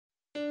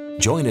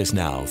Join us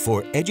now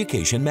for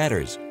Education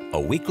Matters, a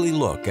weekly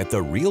look at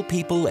the real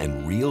people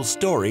and real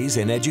stories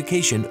in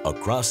education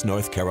across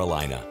North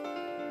Carolina.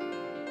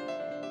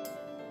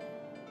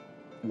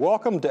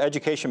 Welcome to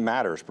Education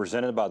Matters,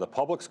 presented by the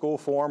Public School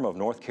Forum of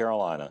North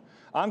Carolina.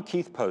 I'm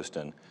Keith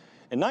Poston.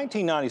 In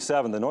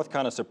 1997, the North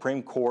Carolina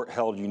Supreme Court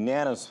held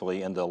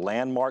unanimously in the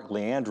landmark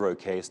Leandro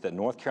case that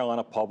North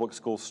Carolina public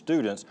school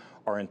students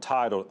are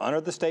entitled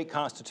under the state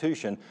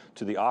constitution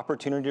to the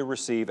opportunity to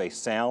receive a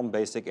sound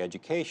basic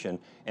education,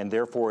 and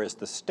therefore it's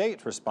the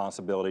state's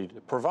responsibility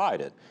to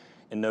provide it.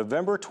 In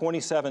November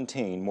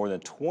 2017, more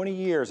than 20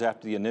 years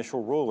after the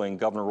initial ruling,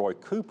 Governor Roy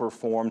Cooper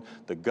formed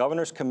the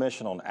Governor's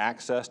Commission on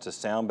Access to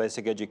Sound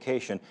Basic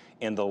Education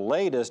in the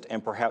latest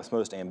and perhaps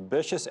most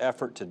ambitious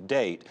effort to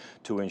date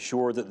to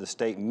ensure that the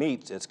state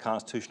meets its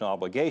constitutional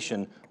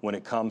obligation when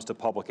it comes to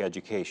public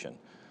education.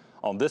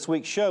 On this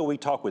week's show, we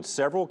talk with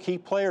several key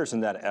players in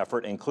that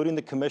effort, including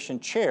the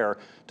Commission chair,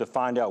 to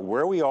find out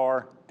where we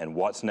are and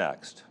what's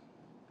next.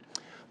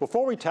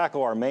 Before we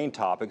tackle our main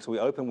topics, we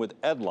open with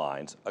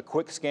Edlines, a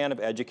quick scan of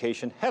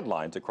education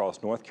headlines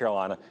across North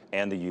Carolina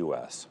and the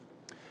U.S.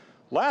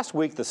 Last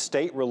week, the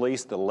state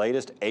released the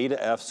latest A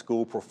to F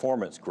school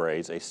performance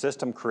grades, a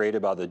system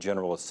created by the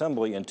General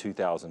Assembly in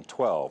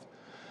 2012.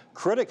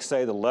 Critics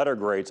say the letter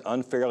grades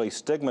unfairly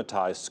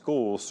stigmatize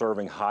schools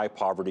serving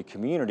high-poverty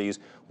communities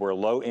where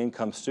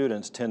low-income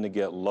students tend to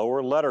get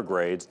lower letter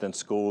grades than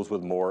schools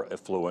with more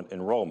affluent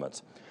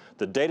enrollments.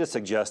 The data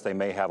suggests they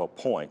may have a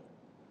point.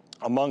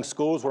 Among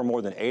schools where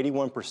more than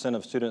 81%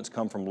 of students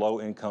come from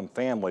low-income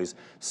families,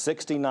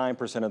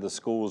 69% of the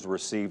schools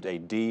received a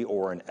D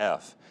or an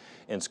F.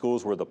 In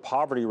schools where the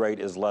poverty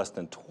rate is less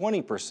than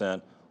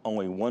 20%,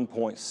 only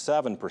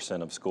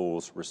 1.7% of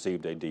schools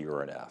received a D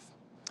or an F.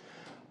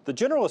 The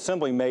General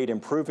Assembly made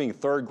improving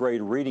third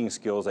grade reading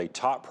skills a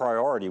top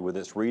priority with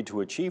its Read to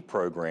Achieve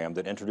program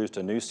that introduced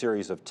a new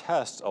series of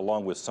tests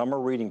along with summer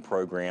reading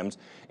programs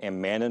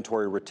and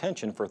mandatory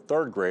retention for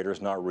third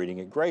graders not reading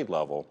at grade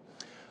level.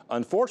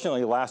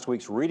 Unfortunately, last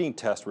week's reading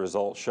test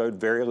results showed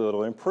very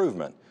little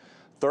improvement.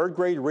 Third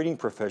grade reading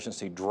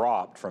proficiency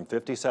dropped from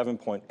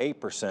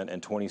 57.8% in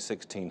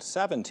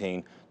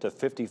 2016-17 to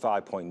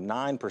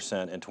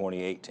 55.9% in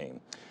 2018.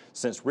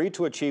 Since Read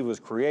to Achieve was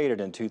created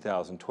in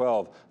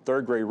 2012,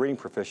 third grade reading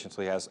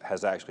proficiency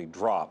has actually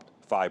dropped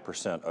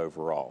 5%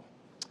 overall.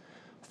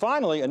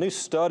 Finally, a new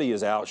study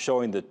is out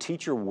showing the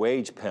teacher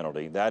wage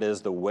penalty, that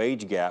is the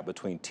wage gap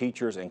between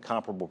teachers and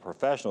comparable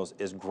professionals,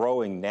 is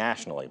growing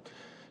nationally.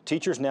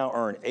 Teachers now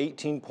earn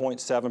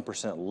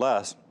 18.7%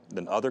 less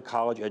than other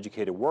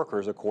college-educated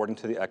workers, according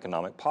to the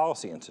Economic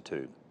Policy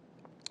Institute.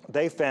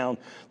 They found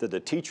that the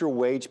teacher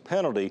wage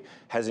penalty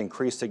has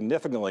increased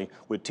significantly,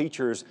 with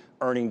teachers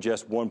earning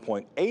just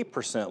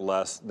 1.8%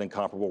 less than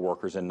comparable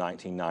workers in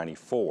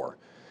 1994.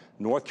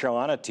 North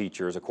Carolina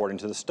teachers, according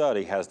to the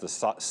study, has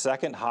the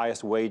second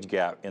highest wage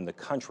gap in the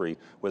country,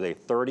 with a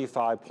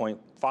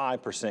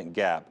 35.5%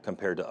 gap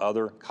compared to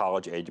other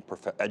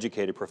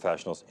college-educated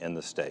professionals in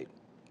the state.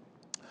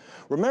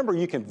 Remember,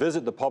 you can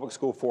visit the Public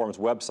School Forum's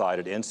website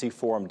at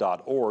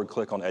ncforum.org,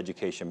 click on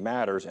Education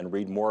Matters, and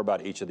read more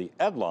about each of the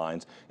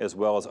headlines, as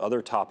well as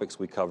other topics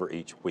we cover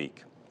each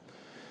week.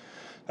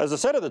 As I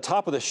said at the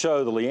top of the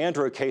show, the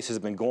Leandro case has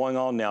been going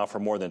on now for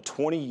more than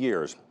 20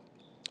 years.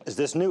 Is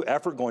this new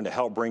effort going to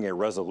help bring a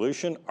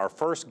resolution? Our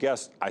first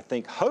guest, I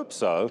think, hope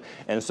so,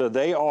 and so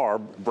they are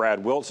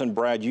Brad Wilson.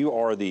 Brad, you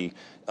are the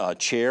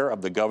chair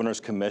of the Governor's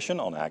Commission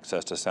on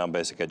Access to Sound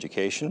Basic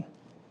Education.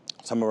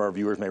 Some of our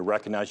viewers may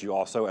recognize you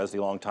also as the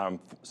longtime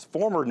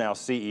former now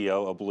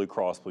CEO of Blue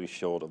Cross Blue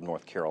Shield of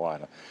North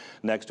Carolina.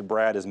 Next to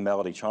Brad is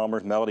Melanie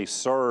Chalmers. Melanie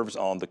serves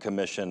on the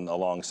commission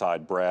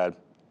alongside Brad.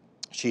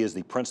 She is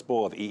the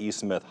principal of E.E.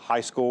 Smith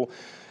High School,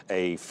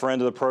 a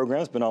friend of the program,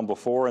 has been on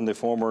before, and the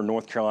former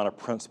North Carolina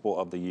Principal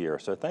of the Year.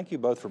 So thank you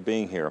both for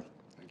being here.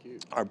 Thank you.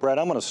 All right, Brad,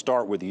 I'm going to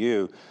start with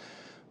you.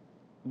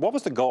 What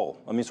was the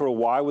goal? I mean, sort of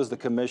why was the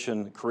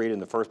commission created in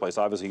the first place?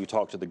 Obviously, you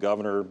talked to the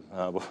governor,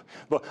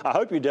 but I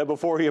hope you did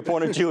before he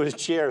appointed you as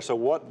chair. So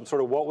what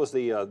was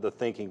the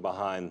thinking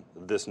behind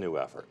this new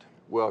effort?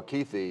 Well,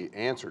 Keith, the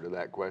answer to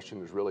that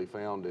question is really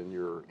found in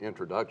your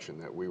introduction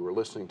that we were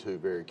listening to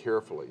very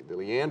carefully. The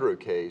Leandro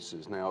case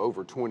is now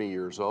over 20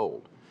 years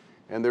old,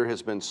 and there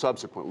has been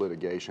subsequent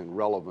litigation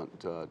relevant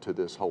to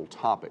this whole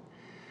topic.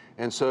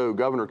 And so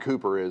Governor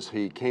Cooper, as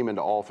he came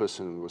into office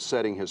and was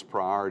setting his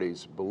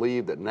priorities,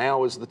 believed that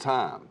now is the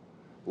time,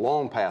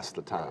 long past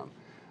the time,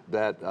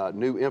 that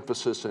new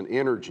emphasis and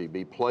energy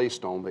be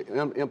placed on the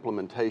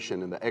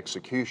implementation and the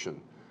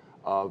execution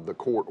of the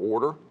court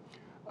order.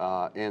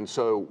 And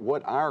so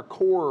what our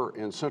core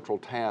and central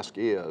task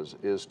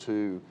is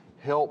to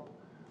help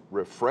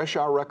refresh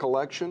our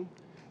recollection,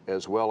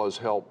 as well as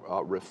help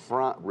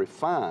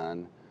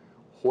refine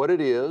what it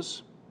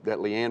is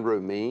that Leandro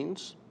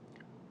means.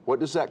 What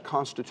does that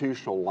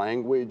constitutional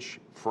language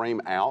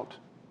frame out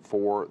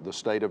for the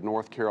state of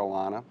North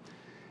Carolina?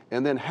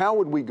 And then how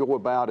would we go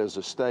about as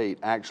a state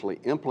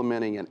actually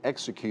implementing and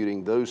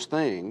executing those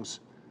things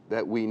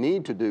that we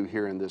need to do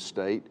here in this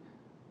state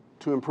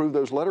to improve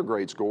those letter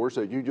grade scores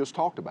that you just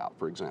talked about,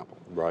 for example.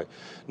 Right.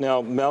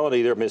 Now,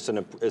 Melody, it's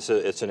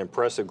an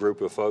impressive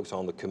group of folks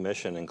on the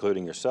commission,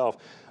 including yourself,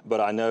 but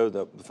I know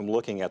that from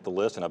looking at the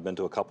list, and I've been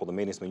to a couple of the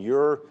meetings, I mean,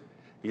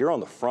 you're on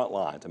the front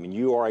lines. I mean,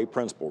 you are a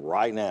principal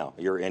right now.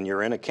 You're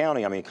in a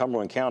county. I mean,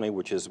 Cumberland County,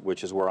 which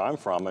is where I'm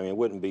from. I mean, it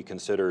wouldn't be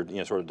considered,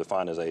 sort of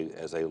defined as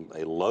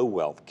a low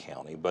wealth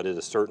county, but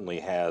it certainly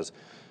has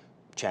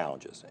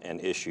challenges and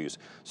issues.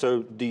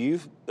 So do you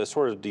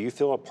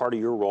feel a part of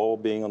your role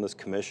being on this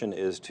commission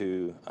is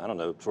to, I don't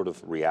know, sort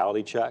of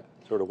reality check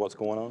sort of what's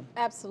going on?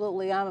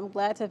 Absolutely. I'm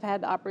glad to have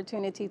had the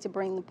opportunity to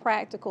bring the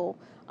practical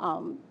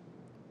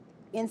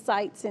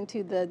insights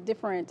into the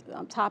different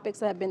topics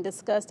that have been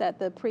discussed at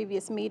the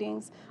previous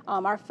meetings.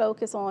 Our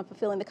focus on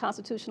fulfilling the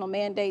constitutional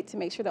mandate to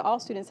make sure that all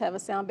students have a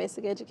sound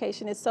basic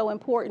education is so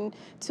important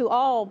to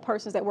all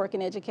persons that work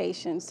in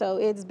education. So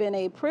it's been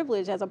a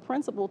privilege as a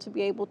principal to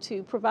be able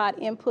to provide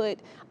input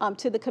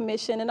to the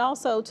commission and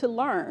also to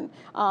learn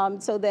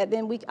so that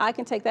then I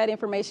can take that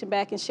information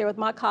back and share with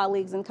my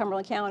colleagues in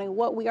Cumberland County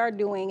what we are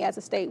doing as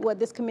a state, what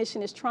this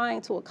commission is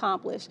trying to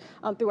accomplish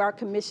through our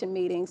commission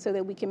meetings so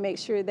that we can make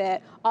sure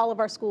that all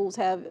of our schools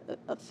have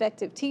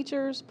effective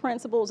teachers,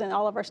 principals, and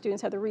all of our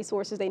students have the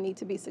resources they need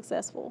to be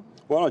successful.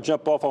 Well, I want to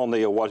jump off on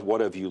the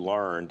what have you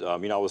learned? I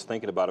was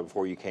thinking about it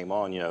before you came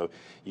on.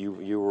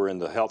 You were in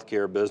the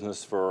healthcare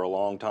business for a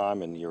long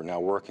time, and you're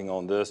now working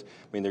on this.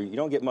 I mean, you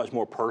don't get much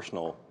more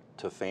personal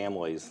to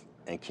families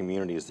and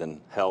communities than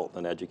health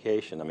and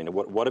education. I mean,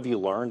 what have you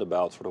learned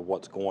about sort of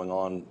what's going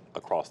on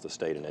across the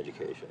state in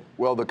education?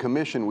 Well, the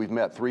commission, we've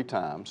met 3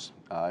 times.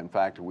 In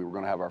fact, we were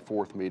going to have our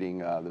 4th meeting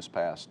this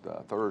past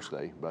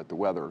Thursday, but the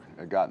weather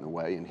got in the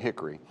way in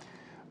Hickory.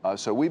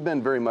 So we've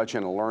been very much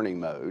in a learning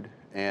mode,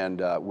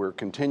 and we're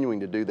continuing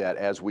to do that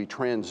as we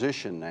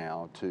transition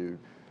now to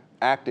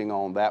acting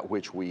on that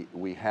which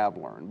we have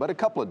learned. But a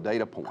couple of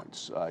data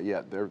points,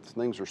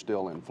 things are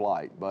still in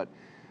flight, but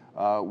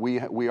we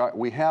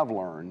have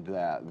learned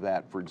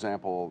that, for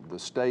example, the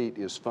state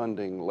is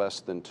funding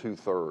less than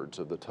 2/3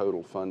 of the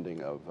total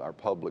funding of our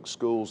public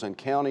schools, and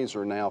counties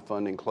are now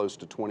funding close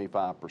to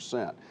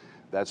 25%.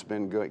 That's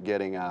been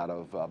getting out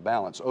of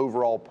balance.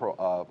 Overall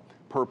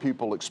per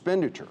pupil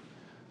expenditure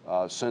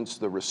since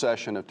the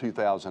recession of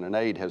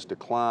 2008 has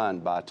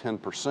declined by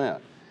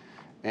 10%.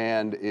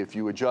 And if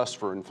you adjust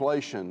for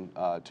inflation,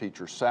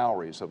 teacher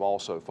salaries have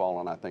also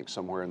fallen, I think,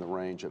 somewhere in the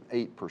range of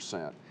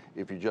 8%.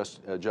 If you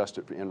just adjust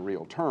it in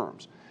real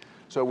terms.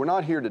 So we're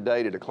not here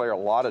today to declare a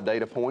lot of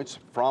data points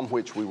from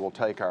which we will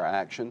take our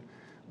action,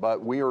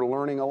 but we are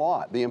learning a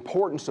lot. The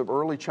importance of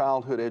early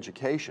childhood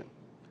education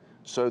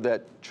so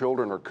that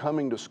children are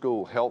coming to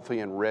school healthy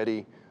and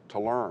ready to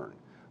learn.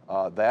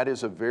 That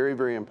is a very,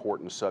 very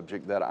important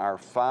subject that our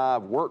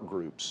 5 work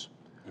groups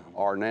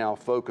are now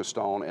focused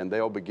on, and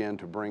they'll begin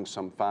to bring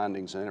some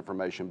findings and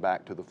information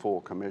back to the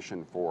full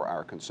commission for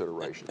our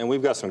consideration. And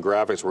we've got some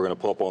graphics we're going to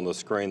pull up on the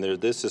screen.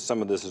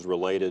 Some of this is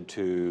related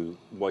to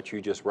what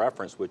you just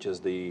referenced, which is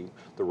the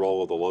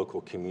role of the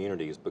local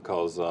communities,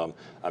 because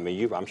I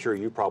mean, I'm sure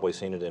you've probably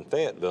seen it in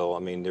Fayetteville. I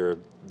mean,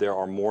 there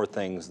are more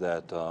things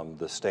that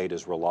the state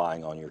is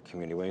relying on your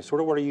community. I mean,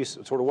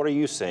 what are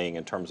you seeing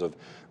in terms of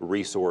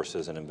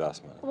resources and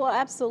investment? Well,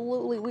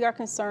 absolutely. We are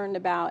concerned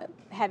about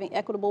having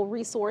equitable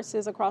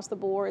resources across the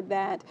board,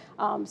 that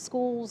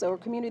schools or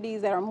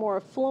communities that are more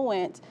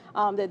affluent,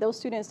 that those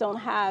students don't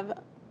have.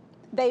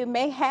 They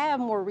may have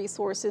more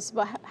resources,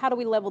 but how do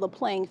we level the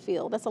playing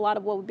field? That's a lot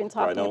of what we've been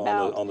talking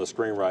about. On the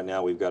screen right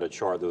now, we've got a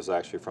chart that was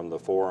actually from the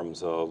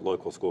Forum's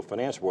local school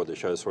financial board that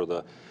shows sort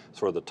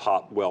of the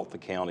top wealthy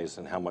counties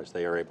and how much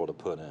they are able to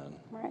put in.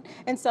 Right,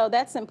 and so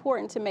that's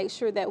important to make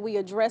sure that we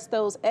address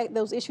those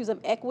issues of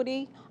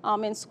equity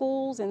in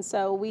schools. And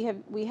so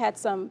we had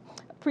some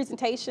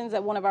presentations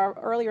at one of our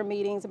earlier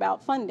meetings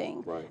about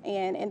funding, right,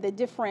 and the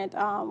different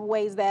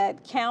ways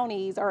that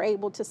counties are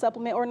able to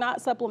supplement or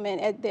not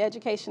supplement the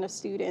education of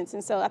students.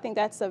 And so I think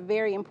that's a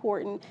very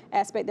important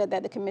aspect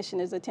that the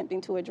commission is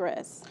attempting to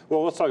address.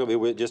 Well, let's talk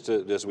about just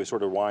as we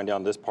sort of wind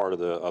down this part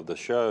of the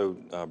show,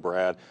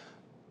 Brad.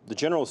 The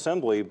General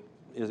Assembly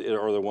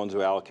are the ones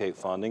who allocate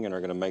funding and are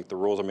going to make the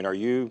rules. I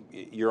mean,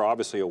 you're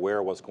obviously aware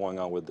of what's going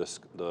on with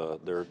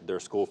their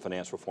school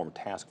finance reform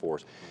task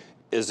force.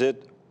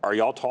 Are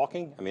y'all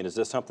talking? I mean, is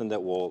this something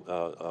that will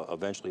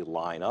eventually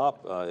line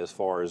up as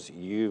far as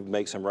you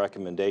make some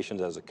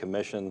recommendations as a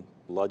commission,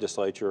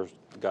 legislature,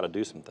 got to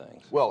do some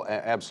things? Well,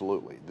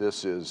 absolutely.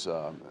 This is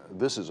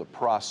a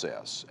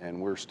process,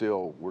 and we're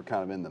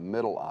kind of in the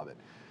middle of it.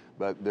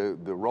 But the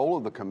role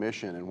of the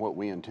commission and what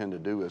we intend to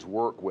do is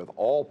work with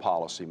all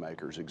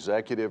policymakers,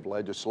 executive,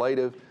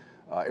 legislative,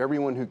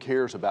 everyone who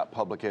cares about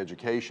public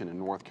education in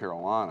North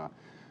Carolina,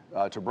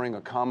 to bring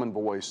a common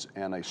voice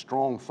and a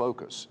strong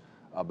focus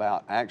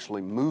about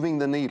actually moving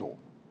the needle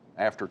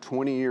after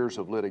 20 years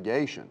of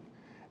litigation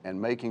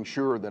and making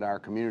sure that our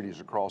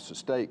communities across the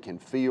state can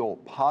feel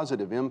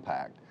positive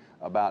impact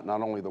about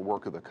not only the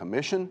work of the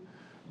commission,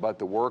 but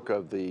the work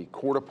of the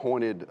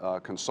court-appointed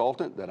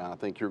consultant that I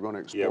think you're going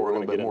to explore a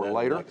little bit more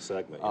later,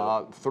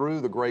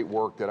 through the great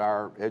work that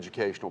our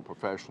educational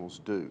professionals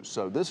do.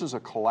 So this is a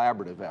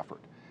collaborative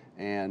effort,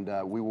 and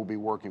we will be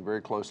working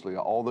very closely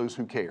with all those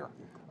who care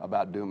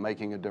about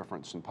making a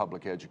difference in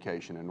public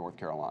education in North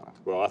Carolina.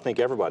 Well, I think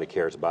everybody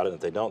cares about it.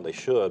 If they don't, they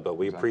should, but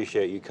we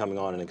appreciate you coming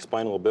on and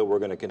explaining a little bit. We're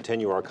going to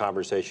continue our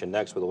conversation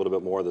next with a little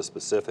bit more of the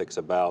specifics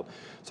about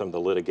some of the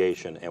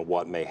litigation and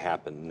what may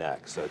happen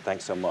next. So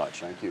thanks so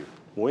much. Thank you.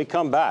 When we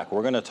come back,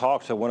 we're going to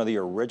talk to one of the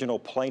original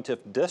plaintiff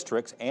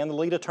districts and the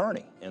lead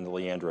attorney in the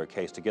Leandro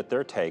case to get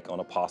their take on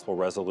a possible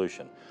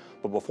resolution.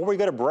 But before we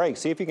get a break,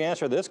 see if you can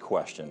answer this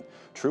question.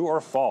 True or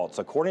false,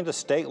 according to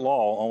state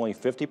law, only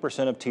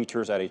 50% of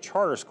teachers at a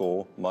charter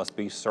school must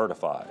be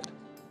certified.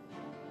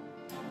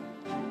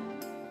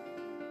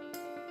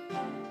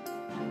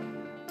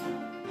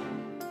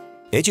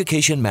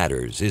 Education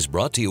Matters is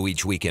brought to you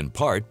each week in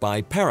part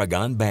by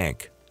Paragon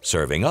Bank,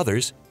 serving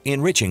others,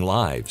 enriching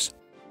lives.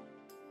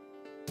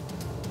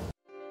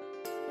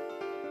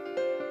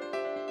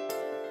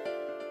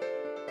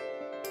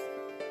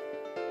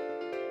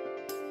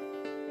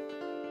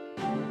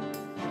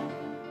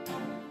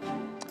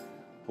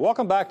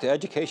 Welcome back to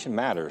Education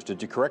Matters.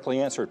 Did you correctly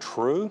answer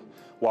true?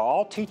 While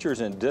all teachers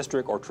in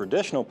district or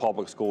traditional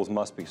public schools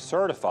must be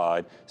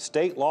certified,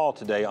 state law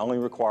today only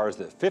requires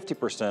that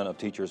 50% of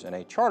teachers in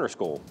a charter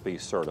school be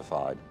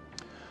certified.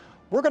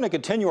 We're going to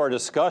continue our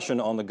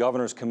discussion on the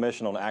Governor's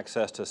Commission on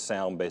Access to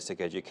Sound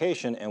Basic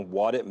Education and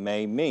what it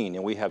may mean.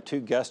 And we have two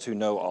guests who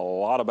know a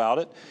lot about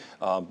it.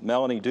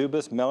 Melanie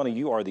Dubis. Melanie,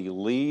 you are the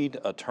lead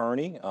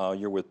attorney.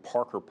 You're with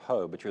Parker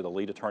Poe, but you're the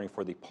lead attorney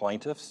for the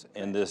plaintiffs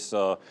in this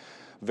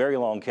very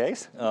long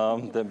case.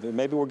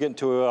 Maybe we're getting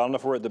to, I don't know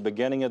if we're at the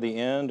beginning of the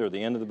end or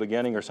the end of the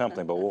beginning or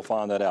something, but we'll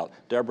find that out.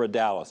 Debra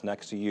Dowless,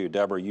 next to you.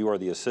 Debra, you are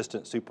the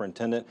Assistant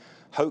Superintendent,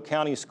 Hoke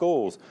County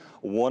Schools,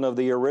 one of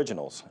the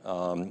originals.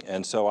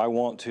 And so I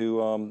want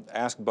to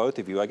ask both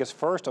of you, I guess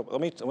first,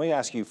 let me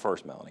ask you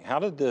first, Melanie. How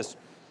did this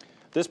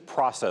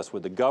process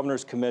with the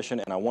Governor's Commission,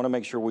 and I want to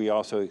make sure we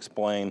also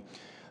explain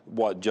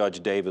what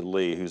Judge David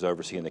Lee, who's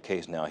overseeing the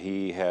case now,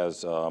 he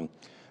has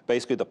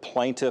basically the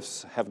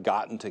plaintiffs have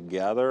gotten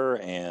together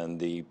and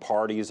the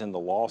parties in the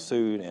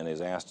lawsuit and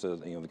is asked to,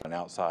 an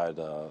outside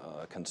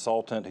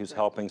consultant who's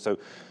helping. So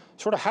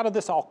sort of how did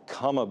this all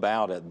come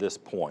about at this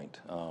point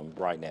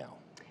right now?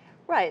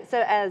 Right,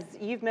 so as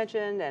you've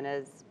mentioned and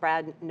as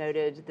Brad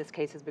noted, this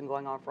case has been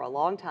going on for a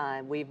long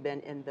time. We've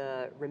been in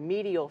the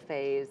remedial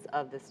phase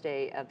of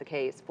the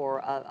case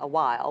for a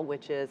while,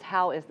 which is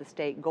how is the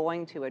state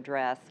going to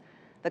address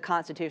the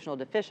constitutional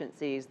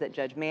deficiencies that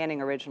Judge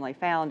Manning originally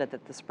found and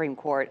that the Supreme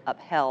Court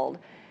upheld.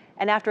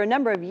 And after a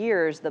number of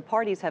years, the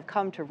parties have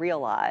come to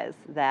realize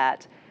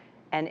that,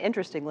 and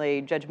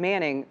interestingly, Judge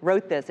Manning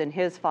wrote this in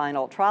his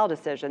final trial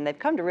decision, they've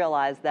come to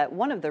realize that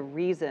one of the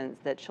reasons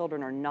that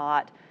children are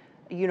not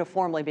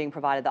uniformly being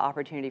provided the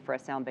opportunity for a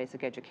sound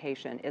basic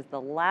education is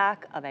the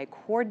lack of a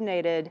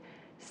coordinated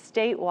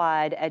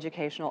statewide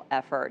educational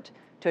effort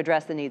to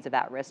address the needs of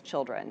at-risk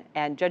children.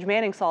 And Judge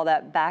Manning saw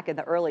that back in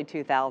the early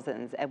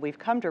 2000s, and we've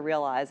come to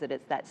realize that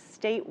it's that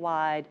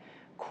statewide,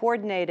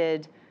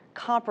 coordinated,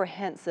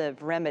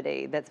 comprehensive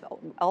remedy that's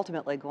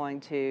ultimately going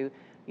to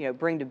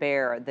bring to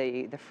bear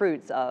the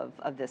fruits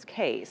of this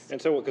case. And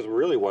so, because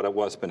really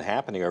what's been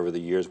happening over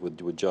the years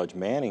with Judge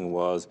Manning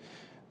was,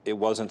 it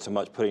wasn't so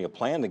much putting a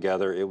plan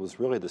together, it was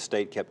really the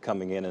state kept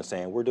coming in and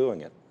saying, we're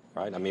doing it,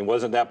 right? I mean,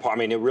 wasn't that part, I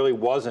mean, it really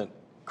wasn't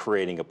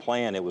creating a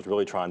plan, it was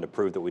really trying to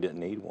prove that we didn't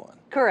need one.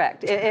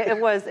 Correct. It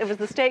was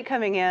the state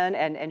coming in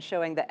and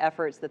showing the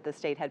efforts that the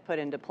state had put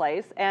into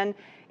place. And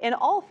in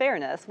all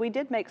fairness, we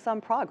did make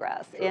some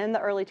progress in the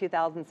early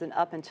 2000s and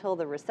up until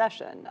the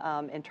recession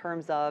in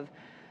terms of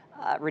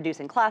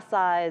reducing class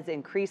size,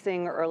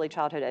 increasing early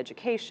childhood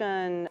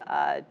education,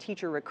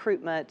 teacher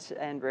recruitment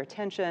and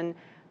retention.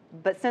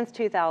 But since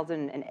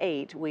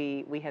 2008,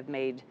 we have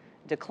made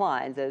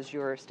declines, as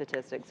your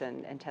statistics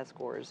and test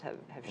scores have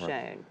shown.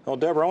 Right. Well,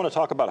 Debra, I want to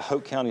talk about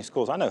Hoke County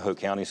Schools. I know Hoke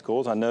County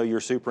Schools. I know your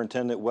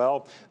superintendent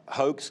well.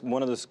 Hoke's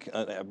one of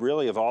the,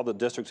 really of all the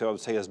districts, I would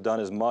say, has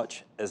done as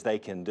much as they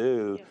can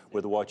do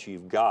with what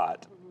you've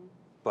got,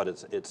 but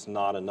it's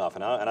not enough.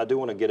 And I do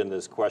want to get into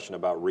this question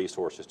about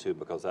resources too,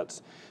 because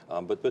that's,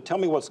 but tell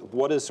me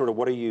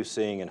what are you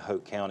seeing in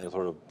Hoke County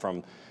sort of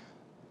from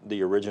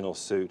the original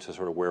suit to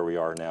sort of where we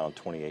are now in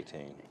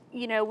 2018?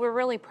 We're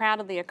really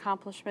proud of the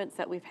accomplishments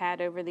that we've had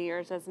over the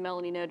years. As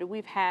Melanie noted,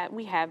 we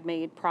have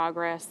made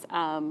progress.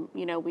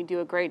 We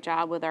do a great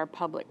job with our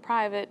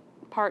public-private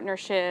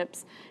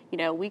partnerships.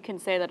 We can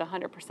say that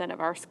 100% of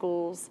our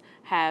schools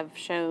have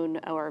shown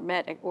or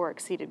met or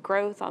exceeded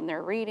growth on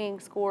their reading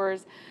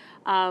scores.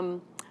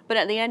 But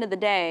at the end of the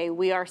day,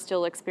 we are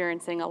still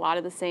experiencing a lot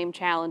of the same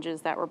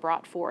challenges that were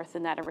brought forth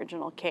in that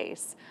original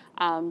case.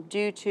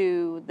 Due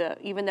to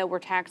even though we're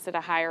taxed at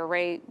a higher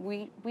rate,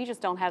 we just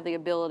don't have the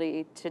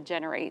ability to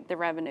generate the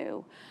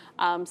revenue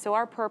So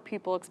our per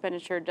pupil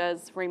expenditure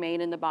does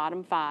remain in the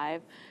bottom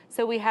 5.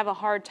 So we have a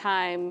hard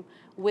time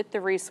with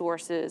the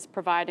resources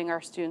providing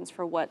our students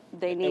for what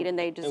they need and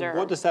they deserve. And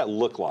what does that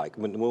look like?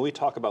 When we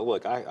talk about,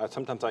 look,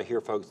 sometimes I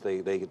hear folks,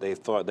 they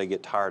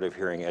get tired of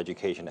hearing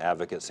education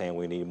advocates saying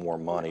we need more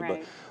money.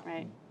 Right, but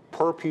right.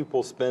 Per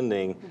pupil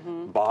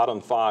spending,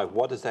 bottom 5,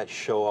 what does that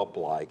show up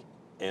like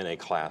in a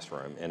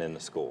classroom and in the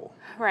school?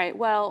 Right.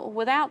 Well,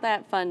 without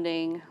that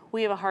funding,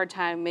 we have a hard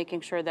time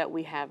making sure that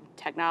we have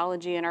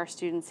technology in our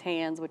students'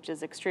 hands, which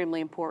is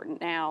extremely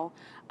important now.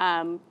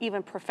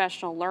 Even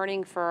professional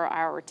learning for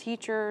our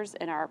teachers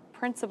and our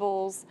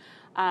principals,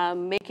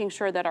 making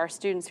sure that our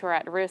students who are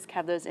at risk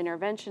have those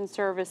intervention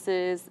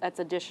services. That's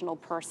additional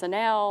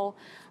personnel.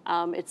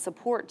 It's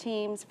support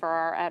teams for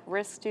our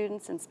at-risk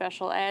students in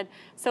special ed.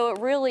 So it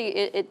really,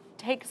 it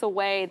takes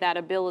away that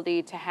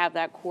ability to have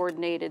that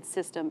coordinated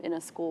system in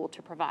a school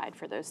to provide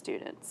for those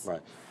students.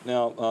 Right.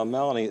 Now,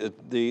 Melanie,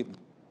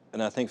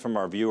 and I think from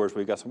our viewers,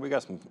 we got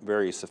some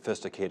very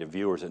sophisticated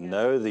viewers that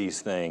know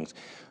these things.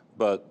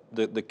 But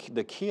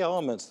the key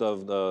elements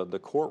of the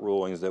court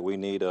rulings that we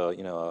need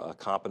a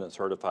competent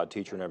certified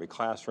teacher in every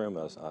classroom,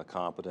 a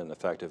competent,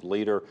 effective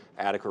leader,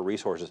 adequate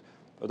resources.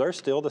 Are they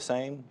still the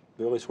same,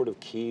 really sort of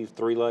key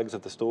 3 legs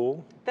of the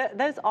stool?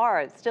 Those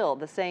are still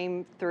the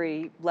same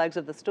 3 legs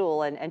of the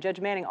stool, and Judge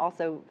Manning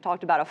also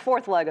talked about a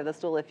 4th leg of the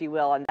stool, if you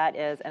will, and that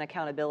is an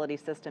accountability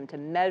system to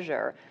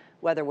measure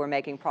whether we're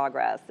making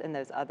progress in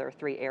those other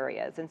 3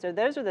 areas. And so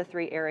those are the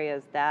 3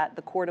 areas that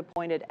the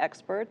court-appointed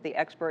expert, the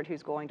expert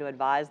who's going to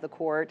advise the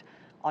court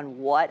on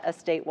what a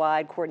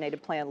statewide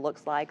coordinated plan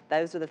looks like,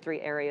 those are the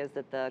 3 areas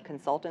that the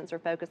consultants are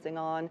focusing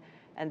on,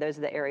 and those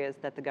are the areas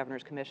that the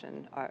Governor's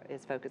Commission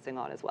is focusing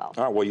on as well.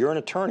 All right, well, you're an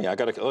attorney. I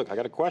got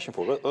a question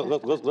for you.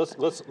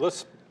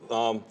 Let's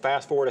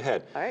fast forward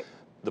ahead. All right.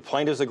 The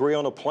plaintiffs agree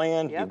on a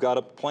plan. Yep. You've got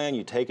a plan.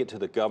 You take it to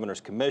the Governor's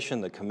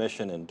Commission. The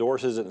Commission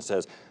endorses it and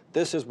says,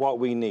 this is what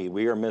we need.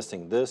 We are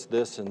missing this,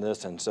 this, and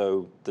this, and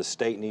so the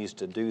state needs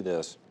to do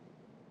this.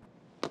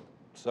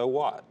 So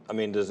what? I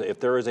mean, if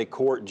there is a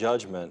court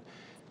judgment,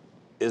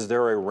 is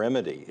there a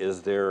remedy?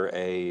 Is there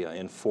a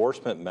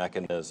enforcement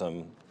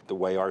mechanism the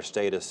way our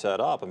state is set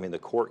up? I mean, the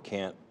court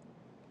can't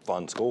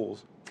fund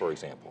schools, for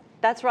example.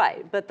 That's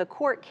right, but the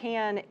court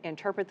can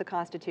interpret the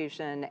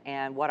Constitution,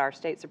 and what our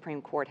state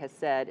Supreme Court has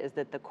said is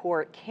that the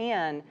court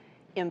can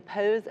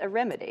impose a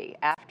remedy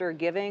after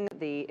giving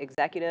the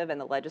executive and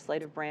the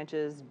legislative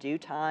branches due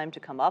time to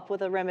come up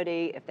with a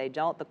remedy. If they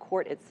don't, the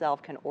court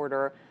itself can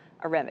order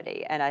a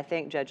remedy. And I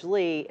think Judge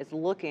Lee is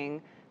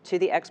looking to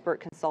the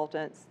expert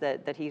consultants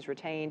that he's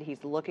retained.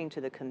 He's looking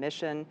to the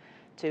commission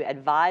to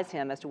advise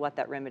him as to what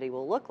that remedy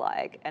will look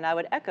like. And I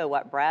would echo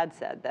what Brad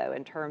said, though,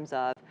 in terms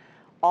of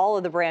all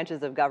of the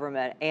branches of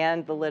government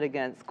and the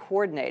litigants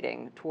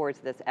coordinating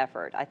towards this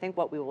effort. I think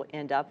what we will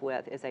end up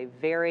with is a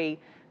very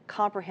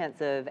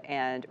comprehensive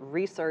and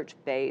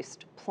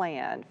research-based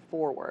plan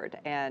forward.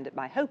 And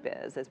my hope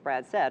is, as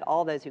Brad said,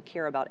 all those who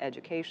care about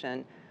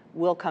education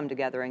will come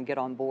together and get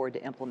on board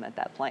to implement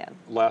that plan.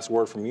 Last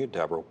word from you,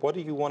 Deborah. What do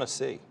you want to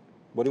see?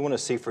 What do you want to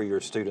see for your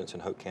students in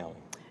Hoke County?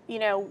 You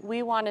know,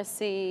 we want to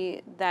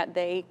see that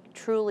they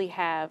truly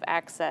have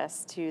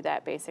access to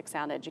that basic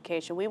sound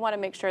education. We want to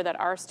make sure that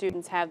our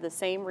students have the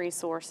same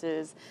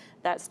resources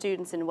that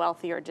students in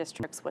wealthier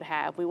districts would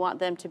have. We want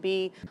them to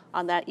be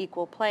on that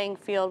equal playing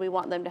field. We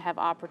want them to have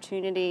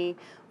opportunity.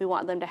 We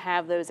want them to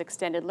have those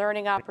extended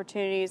learning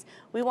opportunities.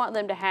 We want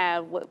them to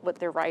have what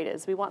their right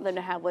is. We want them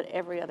to have what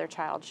every other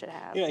child should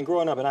have. Yeah, and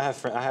growing up, and I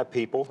have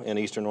people in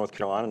Eastern North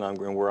Carolina,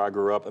 and where I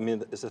grew up. I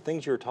mean, it's the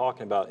things you're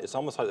talking about. It's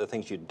almost like the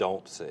things you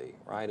don't see,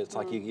 right? It's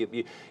like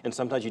you and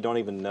sometimes you don't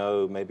even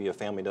know. Maybe a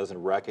family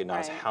doesn't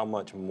recognize how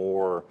much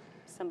more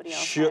somebody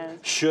else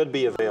should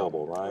be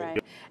available,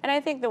 right? And I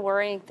think the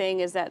worrying thing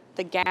is that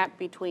the gap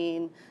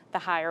between the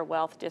higher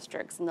wealth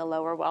districts and the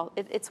lower wealth,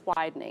 it's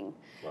widening.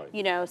 Right.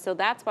 You know, so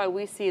that's why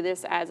we see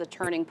this as a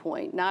turning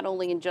point, not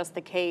only in just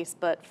the case,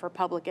 but for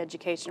public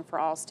education for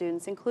all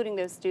students, including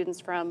those students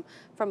from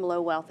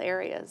low wealth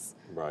areas.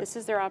 Right. This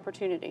is their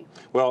opportunity.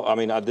 Well, I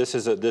mean, this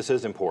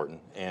is important,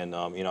 and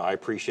you know, I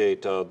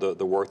appreciate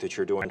the work that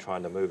you're doing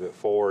trying to move it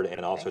forward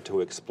and also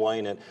to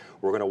explain it.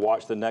 We're going to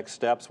watch the next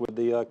steps with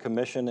the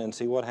commission and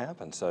see what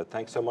happens. So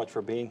thanks so much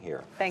for being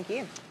here. Thank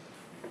you.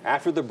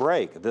 After the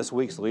break, this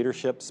week's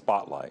Leadership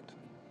Spotlight.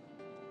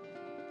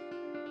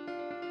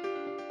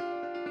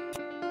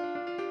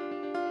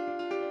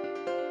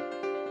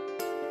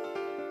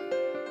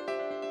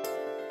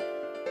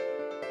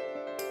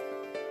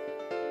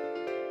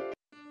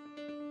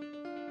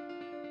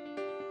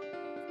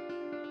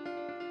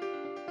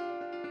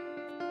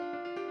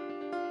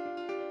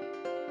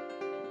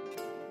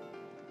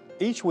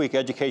 Each week,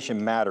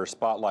 Education Matters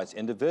spotlights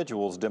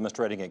individuals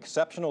demonstrating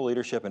exceptional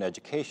leadership in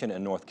education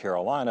in North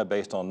Carolina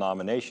based on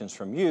nominations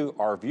from you,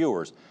 our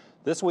viewers.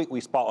 This week, we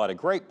spotlight a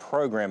great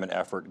program and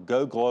effort,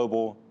 Go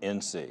Global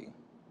NC.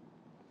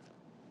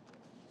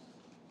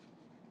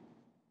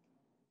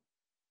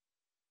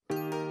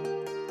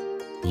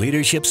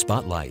 Leadership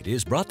Spotlight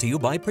is brought to you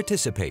by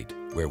Participate,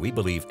 where we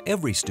believe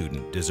every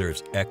student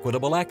deserves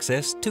equitable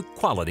access to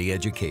quality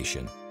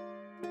education.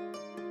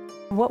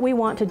 What we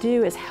want to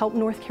do is help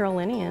North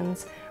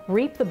Carolinians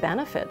reap the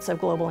benefits of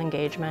global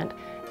engagement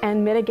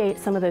and mitigate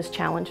some of those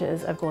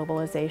challenges of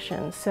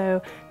globalization.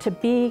 So to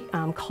be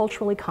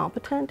culturally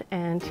competent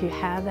and to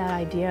have that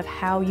idea of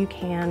how you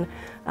can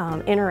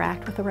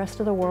interact with the rest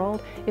of the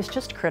world is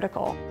just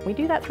critical. We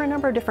do that through a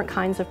number of different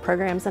kinds of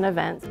programs and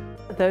events.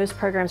 Those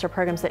programs are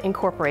programs that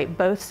incorporate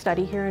both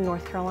study here in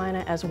North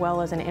Carolina as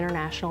well as an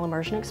international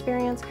immersion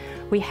experience.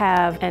 We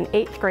have an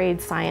 8th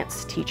grade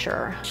science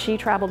teacher. She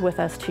traveled with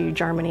us to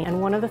Germany,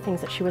 and one of the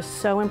things that she was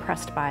so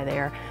impressed by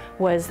there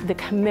was the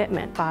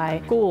commitment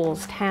by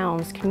schools,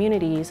 towns,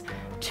 communities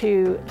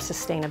to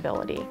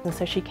sustainability. And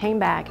so she came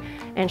back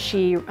and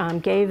she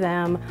gave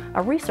them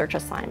a research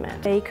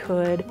assignment. They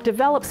could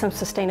develop some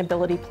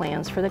sustainability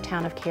plans for the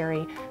town of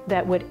Cary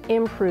that would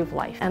improve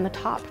life. And the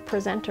top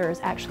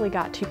presenters actually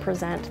got to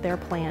present their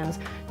plans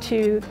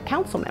to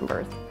council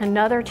members.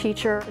 Another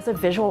teacher is a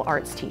visual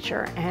arts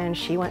teacher, and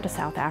she went to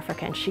South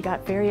Africa, and she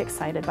got very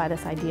excited by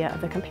this idea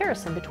of the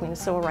comparison between the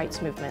civil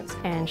rights movements.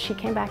 And she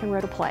came back and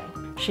wrote a play.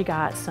 She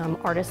got some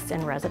artists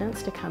in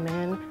residence to come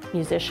in,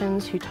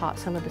 musicians who taught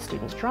some of the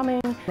students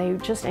drumming. They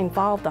just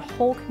involved the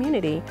whole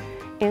community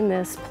in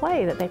this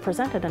play that they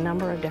presented a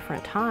number of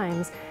different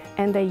times,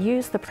 and they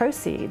used the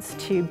proceeds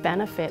to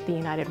benefit the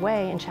United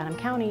Way in Chatham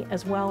County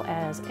as well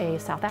as a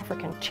South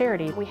African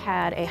charity. We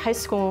had a high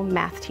school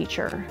math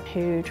teacher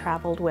who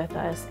traveled with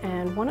us,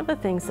 and one of the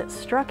things that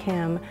struck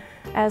him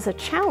as a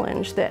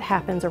challenge that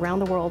happens around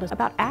the world is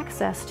about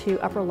access to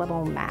upper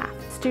level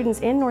math.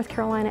 Students in North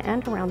Carolina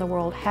and around the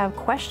world have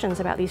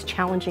questions about these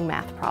challenging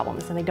math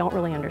problems, and they don't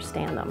really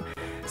understand them.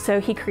 So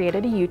he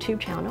created a YouTube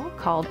channel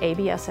called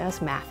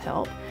ABSS Math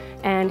Help,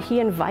 and he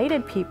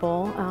invited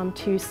people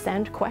to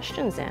send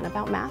questions in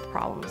about math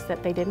problems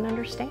that they didn't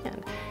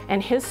understand.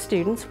 And his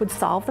students would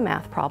solve the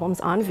math problems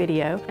on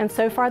video, and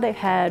so far they've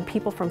had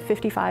people from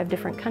 55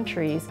 different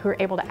countries who are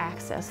able to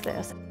access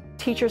this.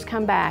 Teachers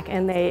come back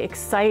and they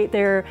excite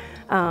their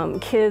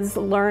kids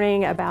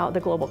learning about the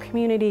global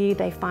community.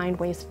 They find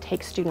ways to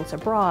take students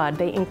abroad.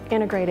 They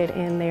integrate it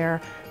in their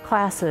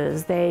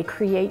classes. They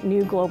create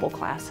new global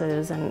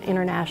classes and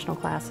international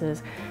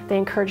classes. They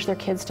encourage their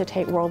kids to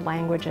take world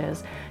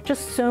languages.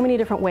 Just so many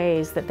different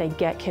ways that they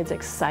get kids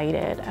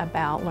excited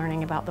about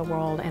learning about the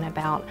world and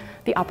about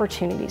the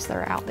opportunities that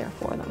are out there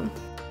for them.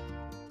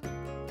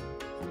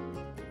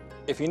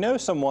 If you know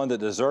someone that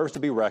deserves to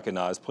be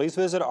recognized, please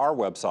visit our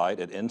website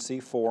at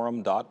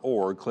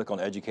ncforum.org, click on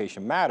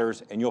Education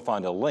Matters, and you'll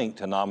find a link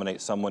to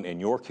nominate someone in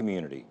your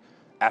community.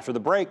 After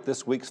the break,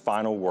 this week's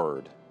final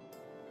word.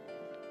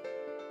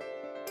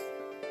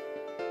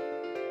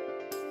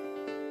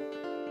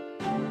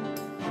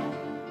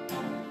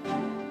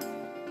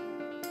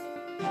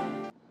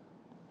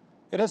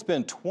 It has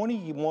been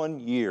 21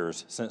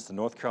 years since the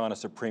North Carolina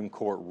Supreme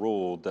Court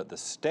ruled that the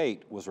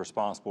state was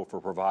responsible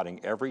for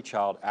providing every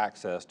child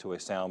access to a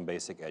sound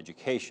basic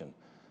education.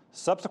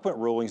 Subsequent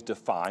rulings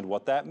defined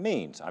what that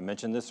means. I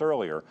mentioned this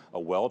earlier: a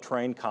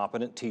well-trained,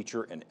 competent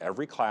teacher in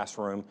every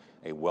classroom,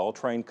 a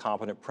well-trained,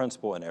 competent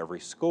principal in every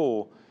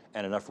school,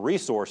 and enough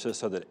resources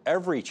so that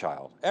every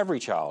child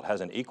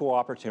has an equal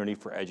opportunity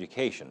for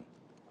education.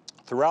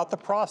 Throughout the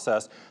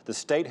process, the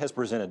state has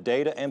presented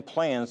data and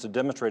plans to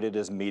demonstrate it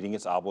is meeting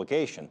its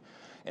obligation.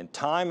 And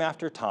time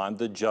after time,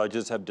 the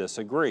judges have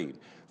disagreed.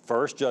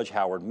 First, Judge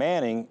Howard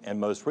Manning, and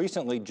most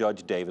recently,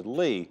 Judge David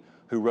Lee,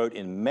 who wrote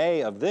in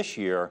May of this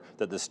year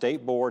that the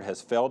state board has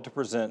failed to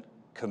present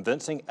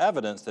convincing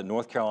evidence that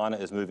North Carolina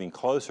is moving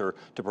closer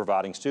to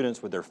providing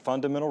students with their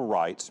fundamental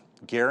rights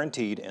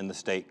guaranteed in the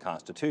state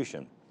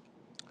constitution.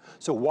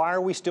 So why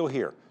are we still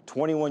here,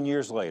 21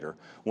 years later,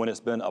 when it's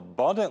been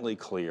abundantly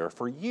clear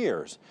for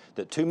years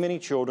that too many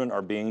children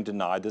are being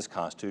denied this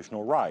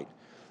constitutional right?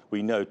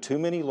 We know too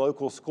many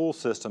local school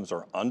systems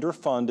are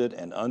underfunded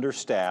and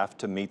understaffed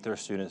to meet their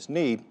students'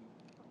 need,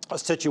 a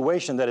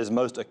situation that is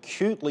most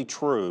acutely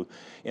true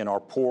in our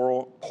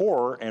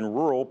poorer and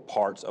rural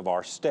parts of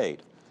our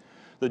state.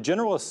 The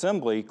General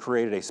Assembly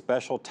created a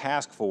special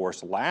task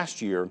force last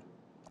year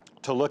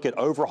to look at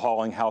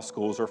overhauling how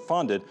schools are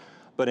funded,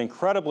 but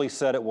incredibly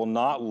said it will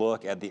not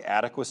look at the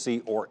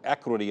adequacy or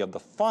equity of the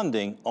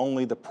funding,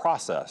 only the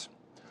process.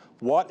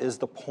 What is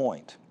the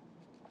point?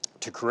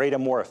 To create a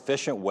more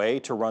efficient way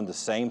to run the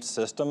same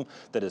system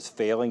that is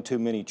failing too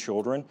many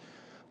children?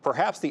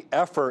 Perhaps the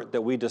effort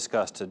that we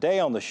discussed today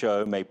on the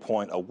show may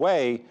point a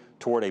way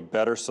toward a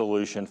better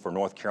solution for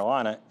North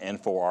Carolina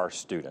and for our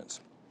students.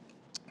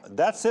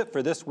 That's it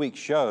for this week's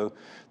show.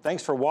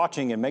 Thanks for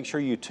watching, and make sure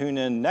you tune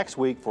in next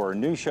week for our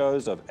new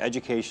shows of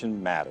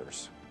Education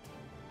Matters.